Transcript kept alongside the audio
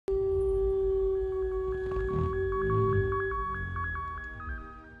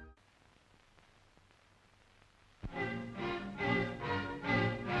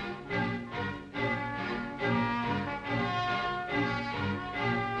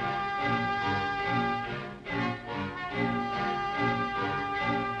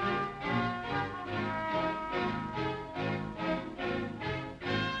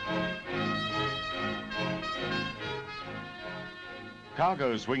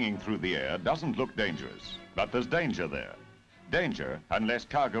Cargo swinging through the air doesn't look dangerous, but there's danger there. Danger unless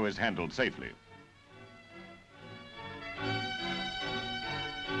cargo is handled safely.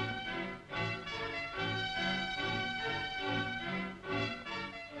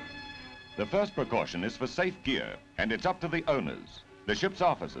 The first precaution is for safe gear, and it's up to the owners, the ship's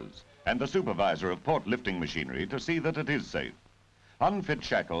officers, and the supervisor of port lifting machinery to see that it is safe. Unfit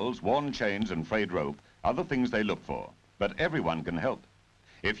shackles, worn chains, and frayed rope are the things they look for, but everyone can help.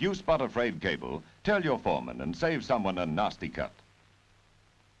 If you spot a frayed cable, tell your foreman and save someone a nasty cut.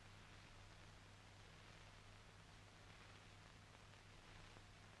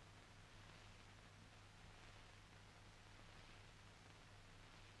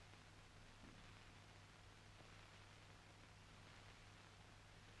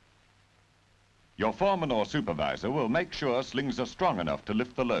 Your foreman or supervisor will make sure slings are strong enough to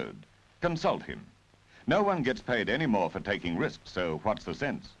lift the load. Consult him. No one gets paid any more for taking risks, so what's the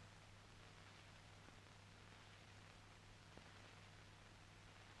sense?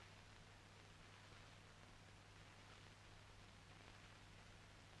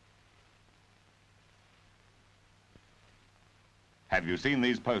 Have you seen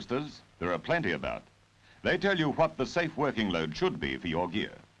these posters? There are plenty about. They tell you what the safe working load should be for your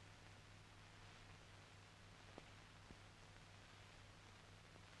gear.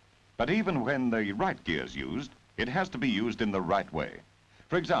 But even when the right gear is used, it has to be used in the right way.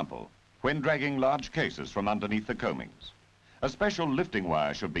 For example, when dragging large cases from underneath the coamings, a special lifting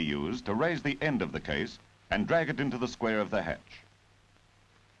wire should be used to raise the end of the case and drag it into the square of the hatch.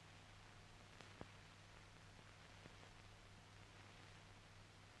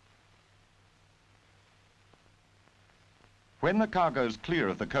 When the cargo is clear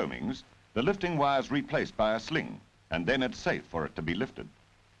of the coamings, the lifting wire is replaced by a sling, and then it's safe for it to be lifted.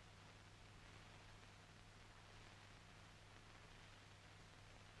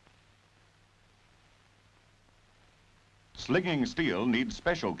 Slinging steel needs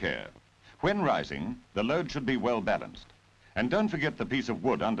special care. When rising, the load should be well balanced. And don't forget the piece of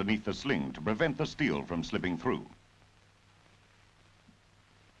wood underneath the sling to prevent the steel from slipping through.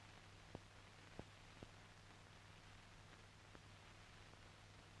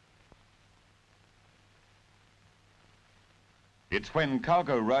 It's when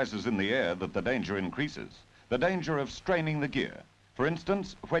cargo rises in the air that the danger increases. The danger of straining the gear. For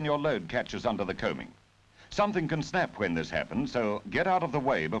instance, when your load catches under the coaming. Something can snap when this happens, so get out of the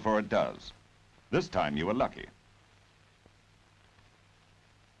way before it does. This time you were lucky.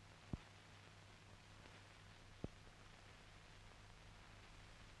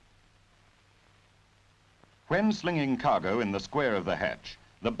 When slinging cargo in the square of the hatch,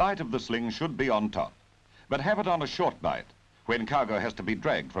 the bight of the sling should be on top, but have it on a short bight when cargo has to be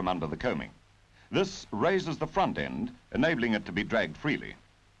dragged from under the coaming. This raises the front end, enabling it to be dragged freely.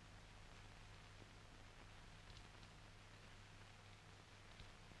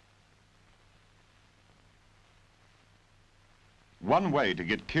 One way to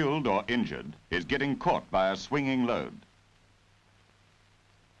get killed or injured is getting caught by a swinging load.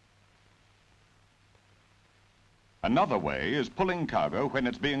 Another way is pulling cargo when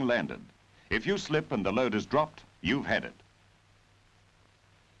it's being landed. If you slip and the load is dropped, you've had it.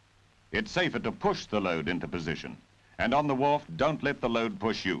 It's safer to push the load into position, and on the wharf, don't let the load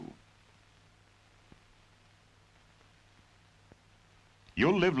push you.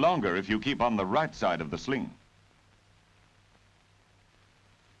 You'll live longer if you keep on the right side of the sling.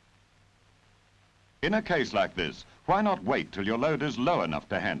 In a case like this, why not wait till your load is low enough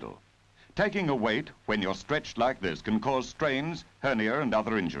to handle? Taking a weight when you're stretched like this can cause strains, hernia, and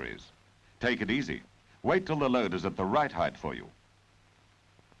other injuries. Take it easy. Wait till the load is at the right height for you.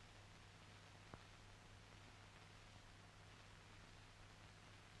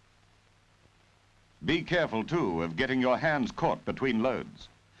 Be careful, too, of getting your hands caught between loads.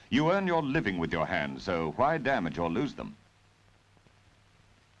 You earn your living with your hands, so why damage or lose them?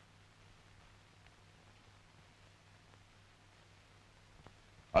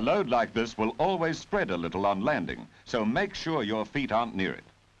 A load like this will always spread a little on landing, so make sure your feet aren't near it.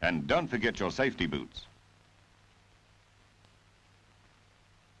 And don't forget your safety boots.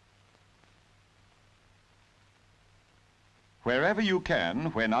 Wherever you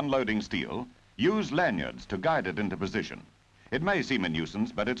can, when unloading steel, use lanyards to guide it into position. It may seem a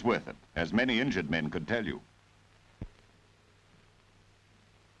nuisance, but it's worth it, as many injured men could tell you.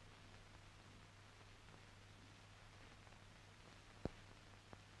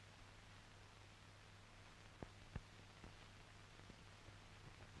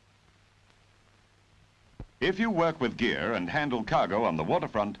 If you work with gear and handle cargo on the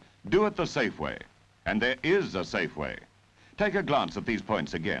waterfront, do it the safe way. And there is a safe way. Take a glance at these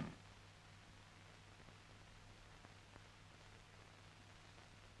points again.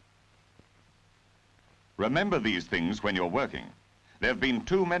 Remember these things when you're working. There have been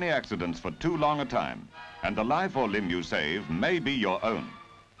too many accidents for too long a time, and the life or limb you save may be your own.